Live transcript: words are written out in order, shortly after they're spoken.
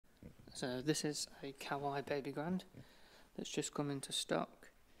So this is a Kawai baby grand that's just come into stock.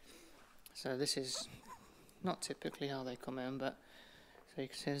 So this is not typically how they come in, but so you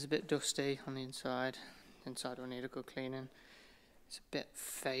can see it's a bit dusty on the inside. Inside will need a good cleaning. It's a bit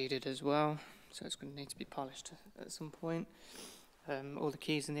faded as well, so it's going to need to be polished at some point. All the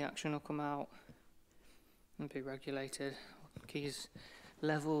keys in the action will come out and be regulated. Keys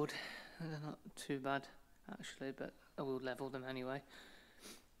levelled, they're not too bad actually, but I will level them anyway.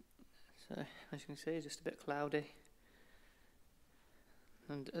 So as you can see, it's just a bit cloudy.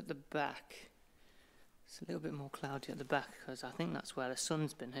 And at the back, it's a little bit more cloudy at the back because I think that's where the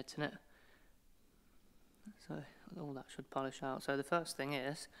sun's been hitting it. So all that should polish out. So the first thing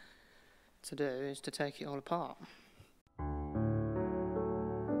to do is to take it all apart.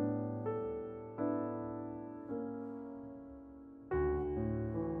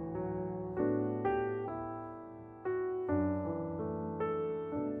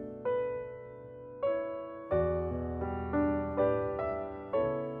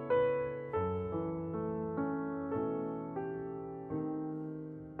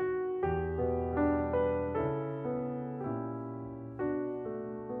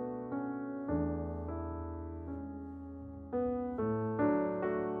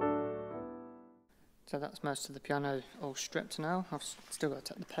 So that's most of the piano all stripped now. I've still got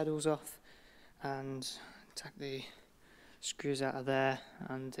to take the pedals off and take the screws out of there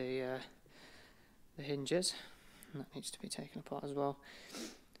and the hinges, and that needs to be taken apart as well.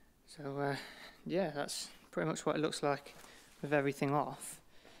 So yeah, that's pretty much what it looks like with everything off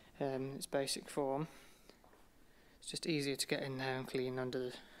in its basic form. It's just easier to get in there and clean under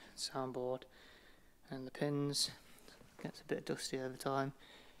the soundboard and the pins. It gets a bit dusty over time.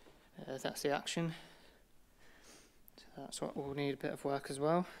 That's the action. So that's what will need a bit of work as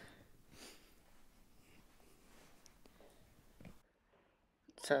well.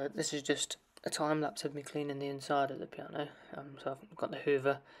 So this is just a time lapse of me cleaning the inside of the piano. So I've got the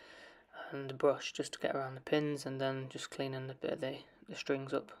hoover and the brush just to get around the pins, and then just cleaning a bit of the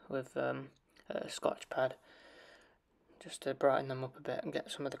strings up with a scotch pad just to brighten them up a bit and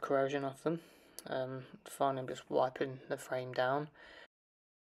get some of the corrosion off them. Finally, I'm just wiping the frame down.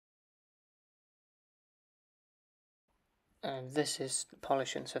 And this is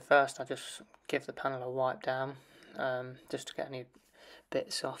polishing. So first I just give the panel a wipe down, just to get any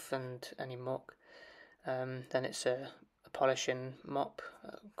bits off and any muck. Then it's a polishing mop,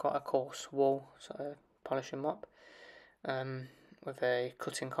 quite a coarse wool sort of polishing mop, with a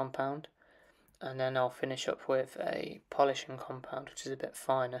cutting compound, and then I'll finish up with a polishing compound which is a bit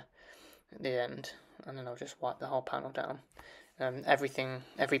finer at the end, and then I'll just wipe the whole panel down.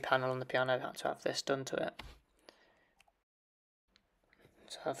 Every panel on the piano had to have this done to it.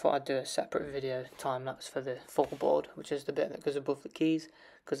 So I thought I'd do a separate video time lapse for the full board, which is the bit that goes above the keys,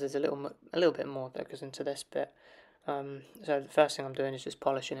 because there's a little bit more that goes into this bit. So the first thing I'm doing is just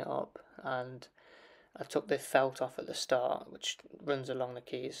polishing it up, and I took the felt off at the start, which runs along the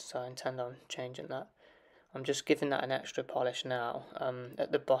keys, so I intend on changing that. I'm just giving that an extra polish now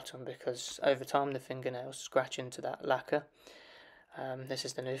at the bottom, because over time the fingernails scratch into that lacquer. This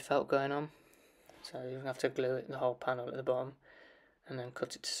is the new felt going on, so you have to glue it the whole panel at the bottom, and then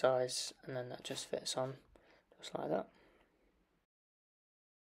cut it to size, and then that just fits on just like that.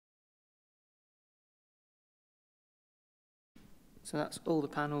 So that's all the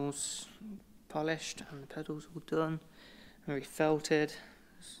panels polished and the pedals all done and refelted.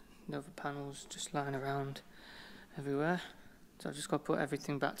 The other panels just lying around everywhere. So I've just got to put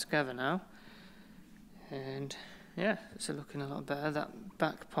everything back together now, and yeah, it's looking a lot better. That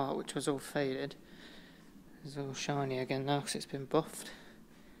back part, which was all faded, is all shiny again now because it's been buffed.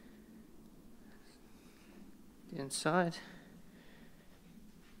 The inside.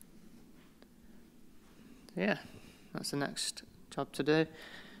 So yeah, that's the next job to do,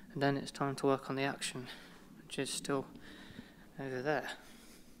 and then it's time to work on the action, which is still over there.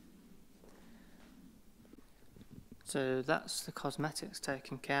 So that's the cosmetics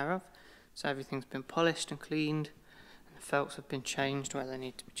taken care of. So everything's been polished and cleaned, and the felts have been changed where they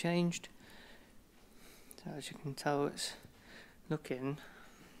need to be changed. So as you can tell, it's looking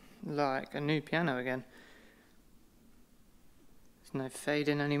like a new piano again. There's no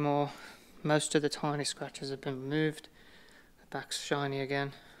fading anymore. Most of the tiny scratches have been removed. The back's shiny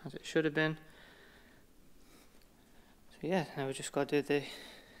again, as it should have been. So yeah, now we've just got to do the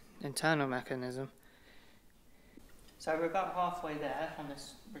internal mechanism. So we're about halfway there on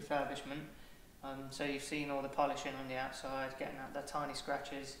this refurbishment. So you've seen all the polishing on the outside, getting out the tiny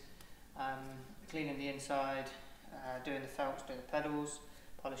scratches, cleaning the inside, doing the felts, doing the pedals,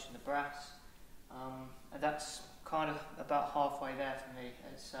 polishing the brass. And that's kind of about halfway there for me.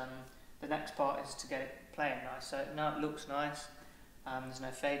 It's the next part is to get it playing nice. So now it looks nice, there's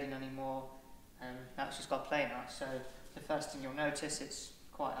no fading anymore, and now it's just got to play nice. So the first thing you'll notice, it's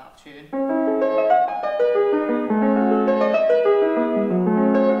quite out of tune.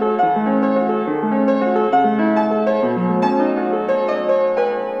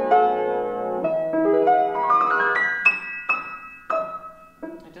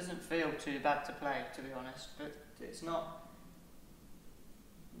 It doesn't feel too bad to play, to be honest, but it's not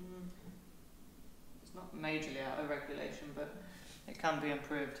majorly out of regulation, but it can be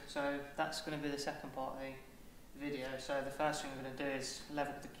improved. So that's going to be the second part of the video. So the first thing I'm going to do is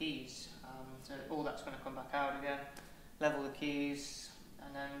level the keys. So all that's going to come back out again, level the keys,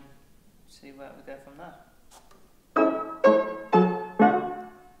 and then see where we go from there.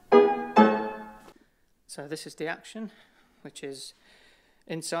 So this is the action, which is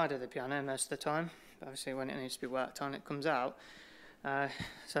inside of the piano most of the time. But obviously when it needs to be worked on, it comes out.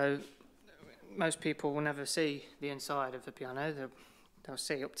 So most people will never see the inside of the piano. They'll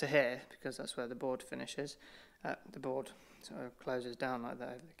see up to here, because that's where the board finishes. The board sort of closes down like that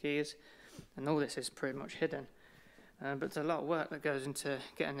over the keys, and all this is pretty much hidden. But there's a lot of work that goes into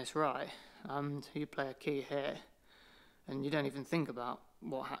getting this right. You play a key here, and you don't even think about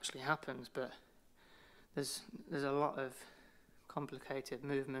what actually happens, but there's a lot of complicated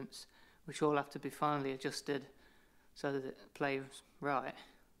movements which all have to be finely adjusted so that it plays right.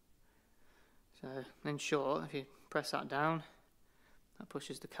 So in short, if you press that down, that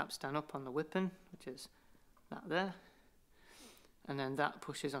pushes the capstan up on the whipping, which is that there, and then that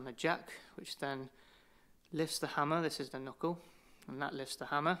pushes on the jack, which then lifts the hammer. This is the knuckle, and that lifts the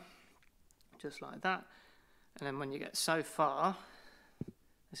hammer, just like that. And then when you get so far,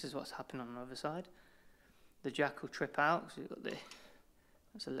 this is what's happening on the other side. The jack will trip out, so you've got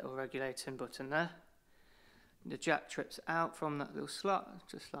that's a little regulating button there. The jack trips out from that little slot,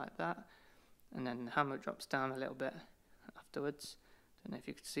 just like that. And then the hammer drops down a little bit afterwards. Don't know if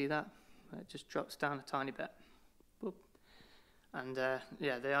you could see that, but it just drops down a tiny bit. Whoop. And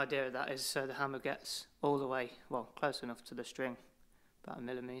yeah, the idea of that is so the hammer gets all the way, well, close enough to the string, about 1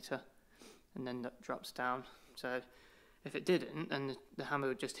 millimeter, and then that drops down. So if it didn't, then the hammer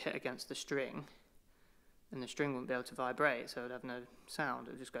would just hit against the string, and the string wouldn't be able to vibrate, so it would have no sound.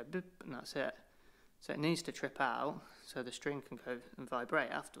 It would just go boop, and that's it. So it needs to trip out so the string can go and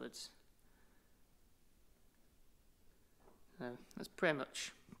vibrate afterwards. So that's pretty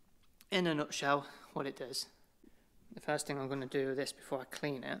much, in a nutshell, what it does. The first thing I'm going to do with this before I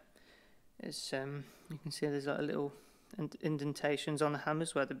clean it is, you can see there's like little indentations on the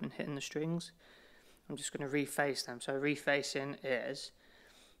hammers where they've been hitting the strings. I'm just going to reface them. So refacing is,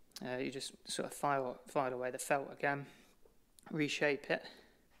 you just sort of file away the felt again, reshape it,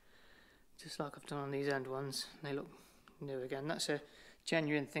 just like I've done on these end ones. They look new again. That's a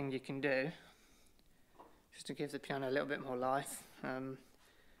genuine thing you can do, just to give the piano a little bit more life,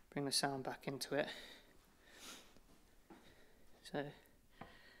 bring the sound back into it. So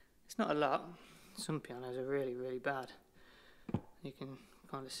it's not a lot. Some pianos are really, really bad. You can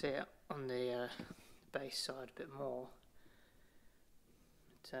kind of see it on the bass side a bit more.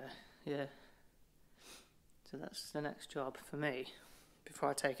 But yeah, so that's the next job for me before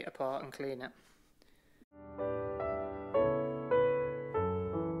I take it apart and clean it.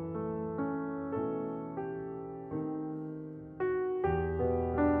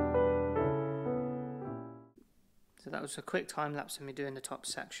 So that was a quick time lapse of me doing the top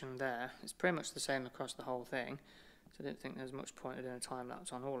section there. It's pretty much the same across the whole thing, so I didn't think there's much point in doing a time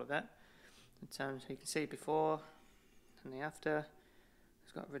lapse on all of it. But, so you can see before and the after.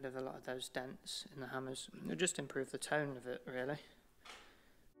 It's got rid of a lot of those dents in the hammers. It'll just improve the tone of it, really.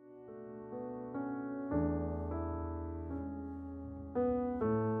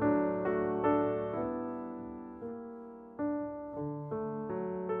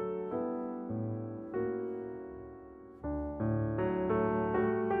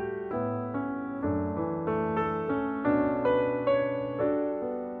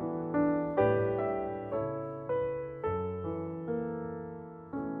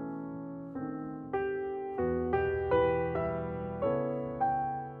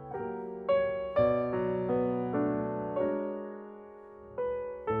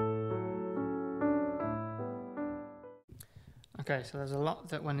 Okay, so there's a lot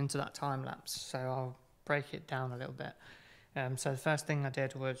that went into that time lapse, so I'll break it down a little bit. So the first thing I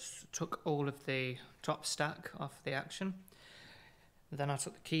did was took all of the top stack off the action. Then I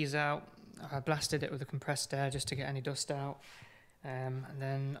took the keys out. I blasted it with a compressed air just to get any dust out. And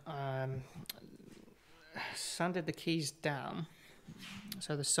then sanded the keys down.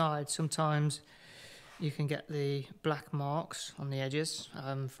 So the sides, sometimes you can get the black marks on the edges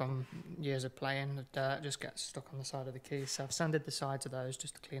from years of playing. The dirt just gets stuck on the side of the keys. So I've sanded the sides of those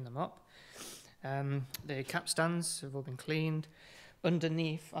just to clean them up. The capstans have all been cleaned.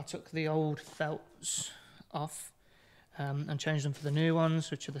 Underneath, I took the old felts off and changed them for the new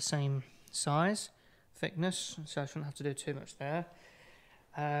ones, which are the same size, thickness, so I shouldn't have to do too much there.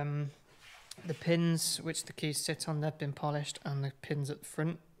 The pins which the keys sit on, they've been polished, and the pins at the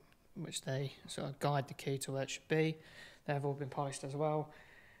front, which they sort of guide the key to where it should be, they've all been polished as well.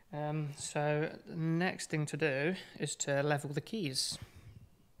 So the next thing to do is to level the keys.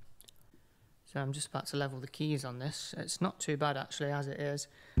 So I'm just about to level the keys on this. It's not too bad actually as it is,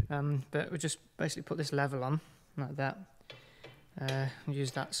 but we just basically put this level on like that.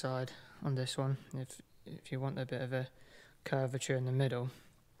 Use that side on this one. If you want a bit of a curvature in the middle,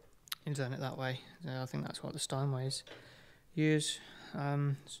 you turn it that way. So I think that's what the Steinways use.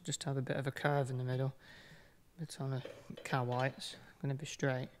 So just to have a bit of a curve in the middle. It's on a Kawai, it's going to be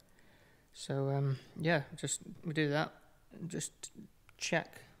straight. So yeah, we do that. Just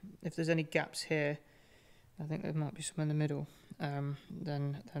check if there's any gaps here. I think there might be some in the middle. Then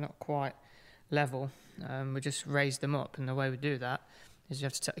they're not quite level. We just raise them up, and the way we do that is you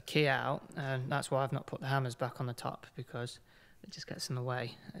have to take the key out, and that's why I've not put the hammers back on the top, because it just gets in the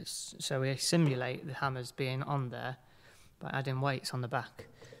way. So we simulate the hammers being on there by adding weights on the back.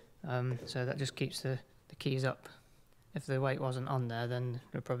 So that just keeps the keys up. If the weight wasn't on there, then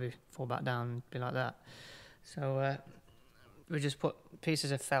it would probably fall back down and be like that. So we just put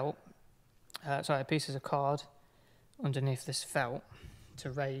pieces of pieces of card underneath this felt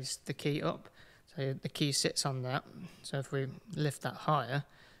to raise the key up. So the key sits on that. So if we lift that higher,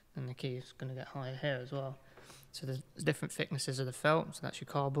 then the key is going to get higher here as well. So there's different thicknesses of the felt. So that's your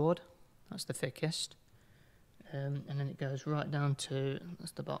cardboard. That's the thickest. And then it goes right down to,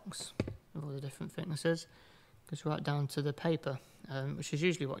 that's the box of all the different thicknesses. Goes right down to the paper, which is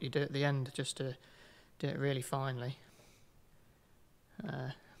usually what you do at the end, just to do it really finely.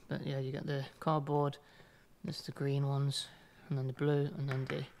 But yeah, you get the cardboard, there's the green ones, and then the blue, and then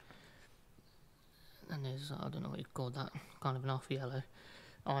there's, I don't know what you call that, kind of an off yellow,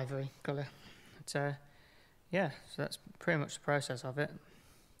 ivory colour. But yeah, so that's pretty much the process of it.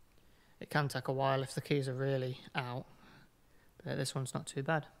 It can take a while if the keys are really out, but this one's not too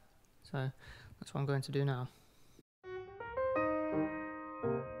bad. So that's what I'm going to do now.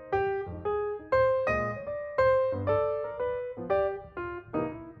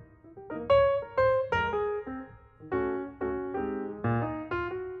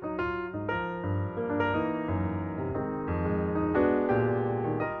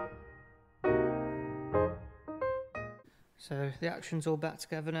 So the action's all back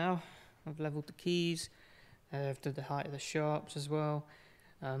together now. I've levelled the keys, I've done the height of the sharps as well.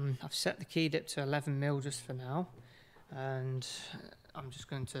 I've set the key dip to 11mm just for now, and I'm just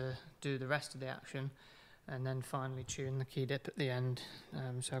going to do the rest of the action and then finally tune the key dip at the end.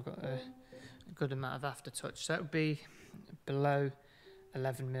 So I've got a good amount of aftertouch. So it would be below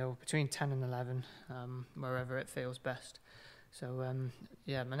 11mm, between 10 and 11, wherever it feels best. So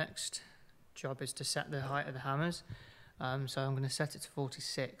yeah, my next job is to set the height of the hammers. So I'm going to set it to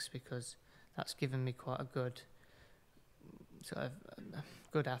 46 because that's given me quite a good sort of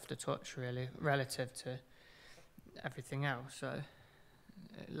good aftertouch really relative to everything else. So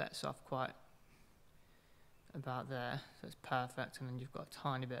it lets off quite about there, so it's perfect, and then you've got a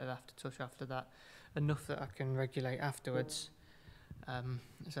tiny bit of aftertouch after that, enough that I can regulate afterwards.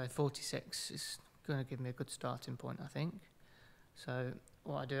 So 46 is going to give me a good starting point, I think. So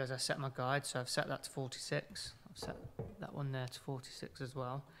what I do is I set my guide, so I've set that to 46. I've set that one there to 46 as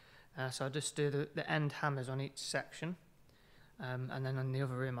well. So I just do the end hammers on each section, and then on the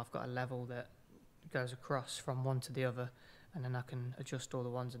other room I've got a level that goes across from one to the other, and then I can adjust all the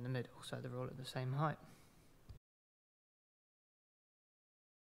ones in the middle so they're all at the same height.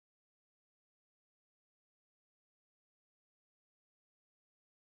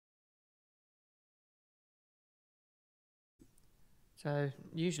 So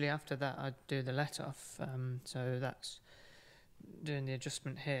usually after that I do the let off, so that's doing the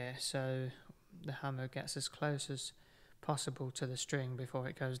adjustment here, so the hammer gets as close as possible to the string before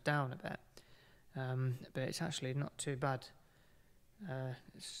it goes down a bit, but it's actually not too bad.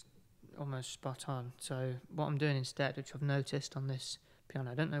 It's almost spot on. So what I'm doing instead, which I've noticed on this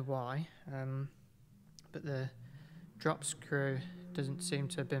piano, I don't know why, but the drop screw doesn't seem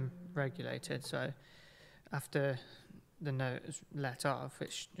to have been regulated, so after the note is let off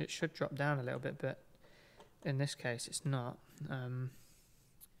it should drop down a little bit, but in this case it's not. So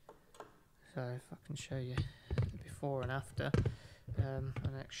if I can show you before and after,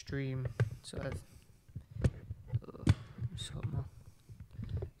 an extreme sort of sort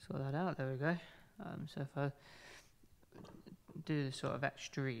that out. There we go. So if I do the sort of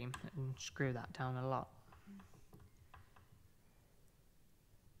extreme and screw that down a lot,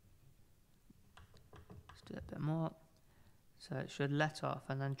 let's do it a bit more. So it should let off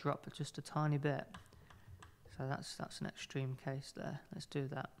and then drop just a tiny bit. So that's an extreme case there. Let's do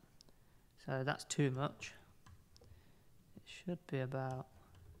that. So that's too much. It should be about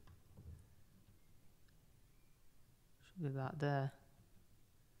there.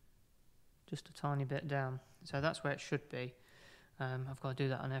 Just a tiny bit down. So that's where it should be. I've got to do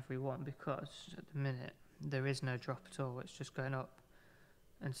that on every one because at the minute there is no drop at all. It's just going up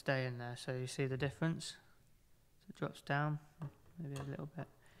and staying there. So you see the difference? So it drops down, maybe a little bit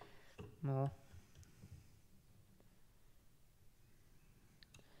more.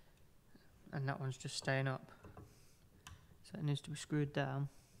 And that one's just staying up. So it needs to be screwed down.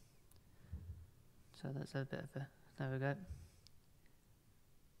 So that's a bit of a, there we go.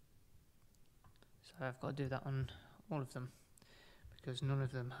 So I've got to do that on all of them because none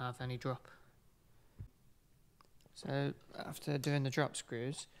of them have any drop. So after doing the drop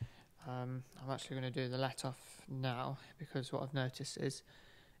screws, I'm actually going to do the let off now because what I've noticed is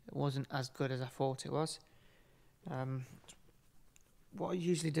it wasn't as good as I thought it was. What I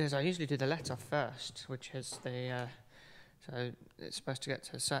usually do is I do the let off first, which is the so it's supposed to get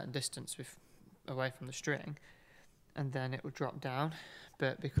to a certain distance away from the string, and then it will drop down.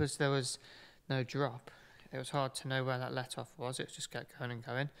 But because there was no drop, it was hard to know where that let off was. It just kept going and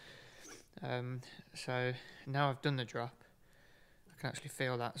going. So now I've done the drop, I can actually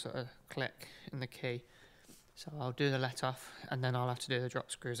feel that sort of click in the key. So I'll do the let off, and then I'll have to do the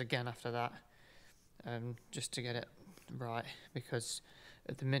drop screws again after that, just to get it right, because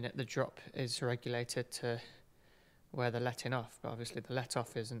at the minute the drop is regulated to where the letting off, but obviously the let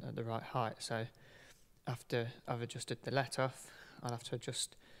off isn't at the right height. So after I've adjusted the let off, I'll have to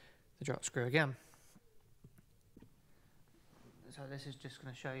adjust the drop screw again. So this is just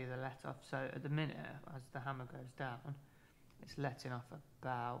going to show you the let off. So at the minute, as the hammer goes down, it's letting off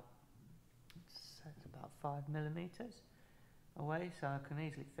about, it's about 5mm away. So I can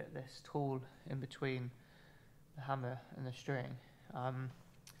easily fit this tool in between the hammer and the string.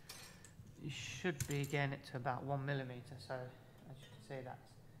 You should be getting it to about 1mm. So as you can see, that's,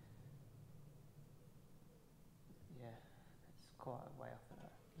 yeah, it's quite a way off of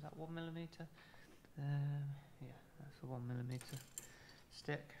that. Is that 1mm? Yeah, that's a 1mm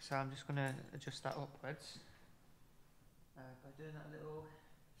stick. So I'm just going to adjust that upwards by doing that little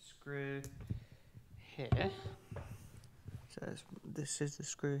screw here. So this is the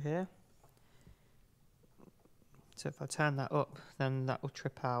screw here. So if I turn that up, then that will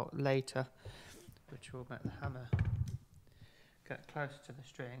trip out later, which will make the hammer get closer to the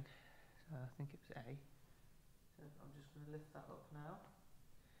string. So I think it was A. So I'm just going to lift that up now,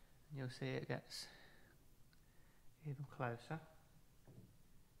 and you'll see it gets even closer.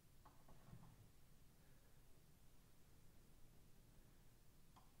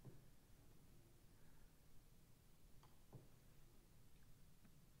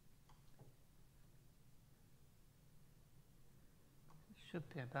 Should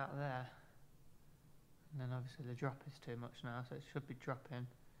be about there, and then obviously the drop is too much now, so it should be dropping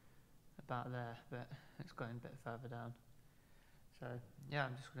about there, but it's going a bit further down. So yeah,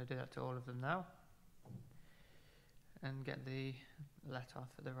 I'm just going to do that to all of them now and get the let off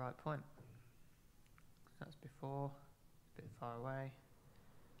at the right point. So that's before, a bit far away,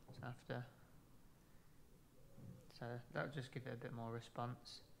 it's after. So that'll just give it a bit more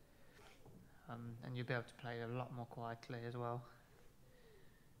response, and you'll be able to play a lot more quietly as well.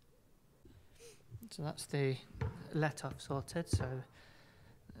 So that's the let off sorted. So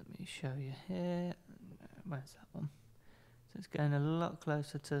let me show you here. Where's that one? So it's getting a lot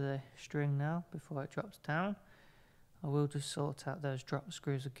closer to the string now before it drops down. I will just sort out those drop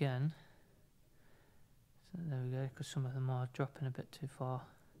screws again. So there we go, because some of them are dropping a bit too far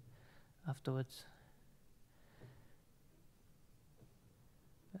afterwards.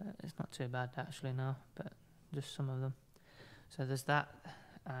 But it's not too bad actually now, but just some of them. So there's that,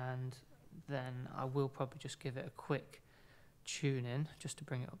 and then I will probably just give it a quick tune in just to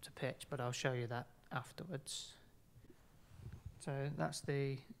bring it up to pitch, but I'll show you that afterwards. So that's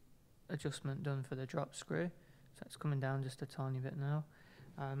the adjustment done for the drop screw. So it's coming down just a tiny bit now.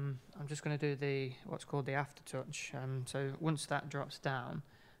 I'm just going to do what's called the aftertouch. So once that drops down,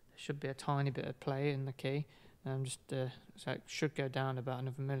 there should be a tiny bit of play in the key. So it should go down about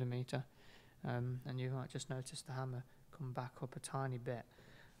another millimetre, and you might just notice the hammer come back up a tiny bit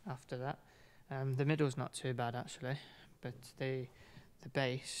after that. The middle's not too bad actually, but the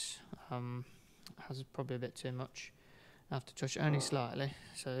base has probably a bit too much aftertouch, only slightly.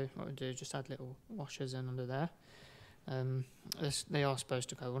 So what we do is just add little washers in under there. They are supposed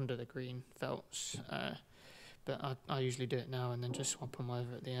to go under the green felts, but I usually do it now and then just swap them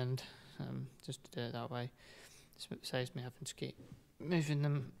over at the end, just to do it that way. It saves me having to keep moving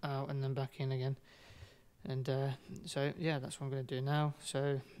them out and then back in again. And so yeah, that's what I'm going to do now.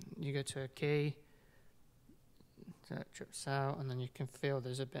 So you go to a key, so it trips out, and then you can feel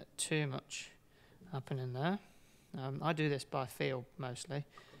there's a bit too much happening there. I do this by feel mostly,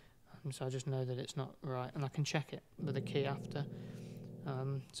 so I just know that it's not right, and I can check it with a key after.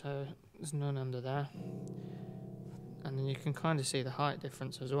 So there's none under there, and then you can kind of see the height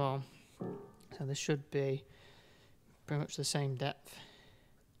difference as well. So this should be pretty much the same depth.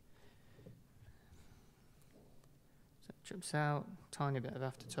 So it trips out, tiny bit of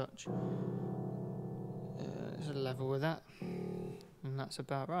aftertouch. It's a level with that, and that's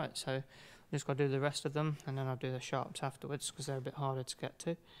about right. So I'm just got to do the rest of them, and then I'll do the sharps afterwards because they're a bit harder to get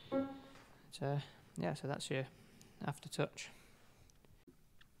to. So yeah, so that's your aftertouch.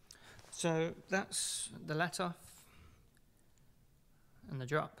 So that's the let off and the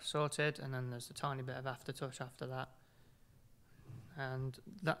drop sorted, and then there's a tiny bit of aftertouch after that, and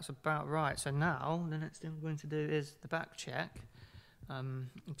that's about right. So now the next thing I'm going to do is the back check,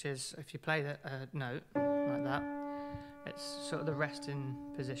 which is if you play the note like that, it's sort of the resting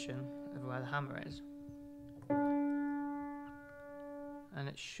position of where the hammer is, and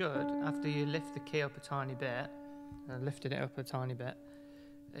it should, after you lift the key up a tiny bit, lifted it up a tiny bit,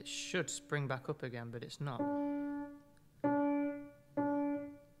 it should spring back up again, but it's not.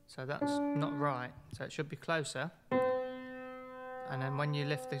 So that's not right. So it should be closer. And then when you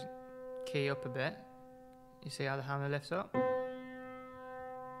lift the key up a bit, you see how the hammer lifts up?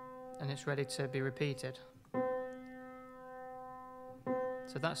 And it's ready to be repeated.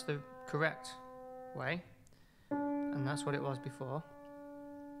 So that's the correct way. And that's what it was before.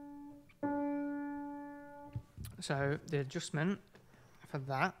 So the adjustment for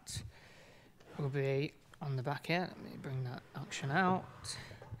that will be on the back here. Let me bring that action out.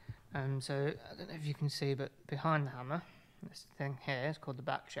 So I don't know if you can see, but behind the hammer, this thing here is called the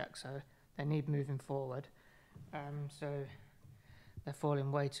back check. So they need moving forward. So they're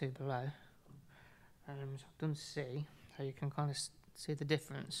falling way too below. So I've done C, so you can kind of see the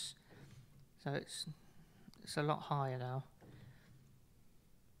difference. So it's a lot higher now.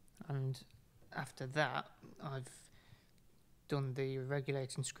 And after that, I've done the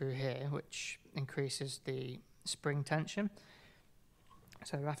regulating screw here, which increases the spring tension.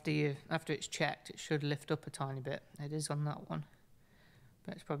 So after it's checked, it should lift up a tiny bit. It is on that one,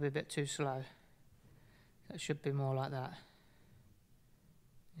 but it's probably a bit too slow. So it should be more like that.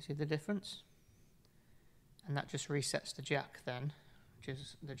 You see the difference? And that just resets the jack then, which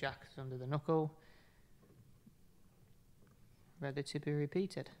is the jack is under the knuckle, ready to be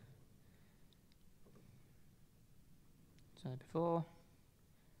repeated. So before,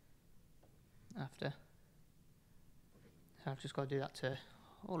 after. So I've just got to do that to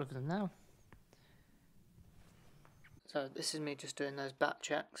all of them now. So this is me just doing those back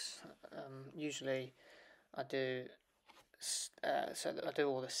checks. Usually I do I do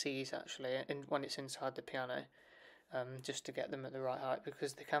all the C's actually when it's inside the piano, just to get them at the right height,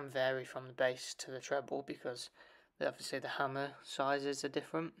 because they can vary from the bass to the treble, because obviously the hammer sizes are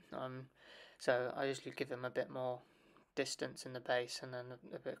different. So I usually give them a bit more distance in the bass and then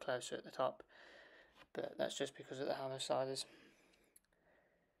a bit closer at the top, but that's just because of the hammer sizes.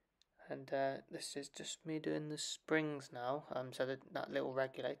 And this is just me doing the springs now, so that little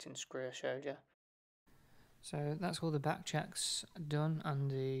regulating screw I showed you. So that's all the back checks done and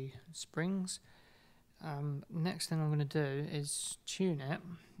the springs. Next thing I'm going to do is tune it,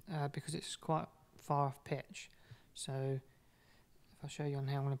 because it's quite far off pitch. So if I show you on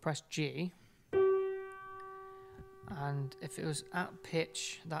here, I'm going to press G, and if it was at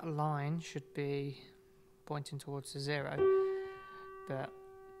pitch, that line should be pointing towards the 0, but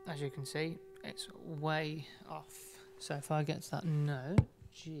as you can see, it's way off. So if I get to that note,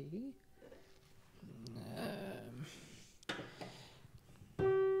 G,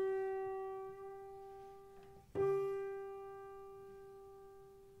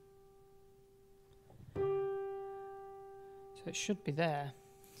 so it should be there.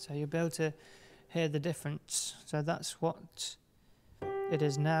 So you'll be able to hear the difference. So that's what it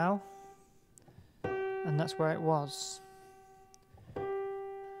is now, and that's where it was.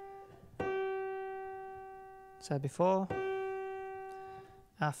 So before,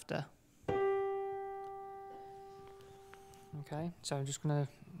 after. Okay, so I'm just going to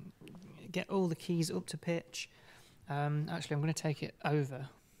get all the keys up to pitch. Actually, I'm going to take it over.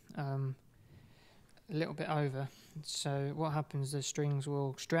 a little bit over. So what happens, the strings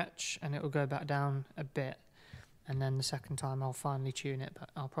will stretch and it will go back down a bit, and then the second time I'll finally tune it, but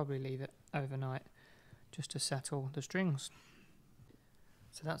I'll probably leave it overnight just to settle the strings.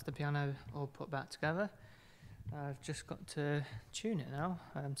 So that's the piano all put back together. I've just got to tune it now.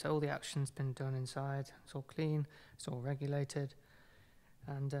 So all the action's been done inside, it's all clean, it's all regulated,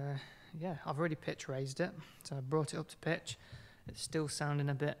 and yeah, I've already pitch raised it, so I brought it up to pitch. It's still sounding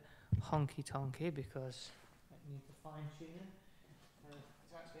a bit honky tonky because I need to fine tune it.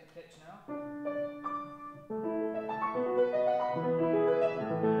 It's actually at pitch now.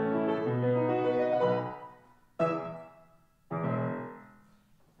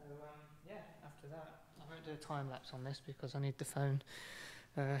 Yeah, after that I won't do a time lapse on this because I need the phone.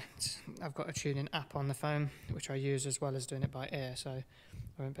 I've got a tuning app on the phone which I use as well as doing it by ear, so I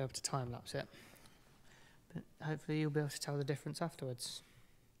won't be able to time lapse it. But hopefully you'll be able to tell the difference afterwards.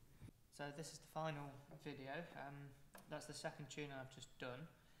 So this is the final video. That's the second tune I've just done.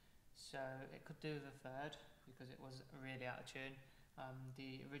 So it could do the third because it was really out of tune.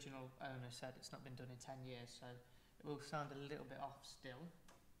 The original owner said it's not been done in 10 years, so it will sound a little bit off still,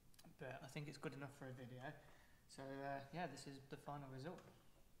 but I think it's good enough for a video. So yeah, this is the final result.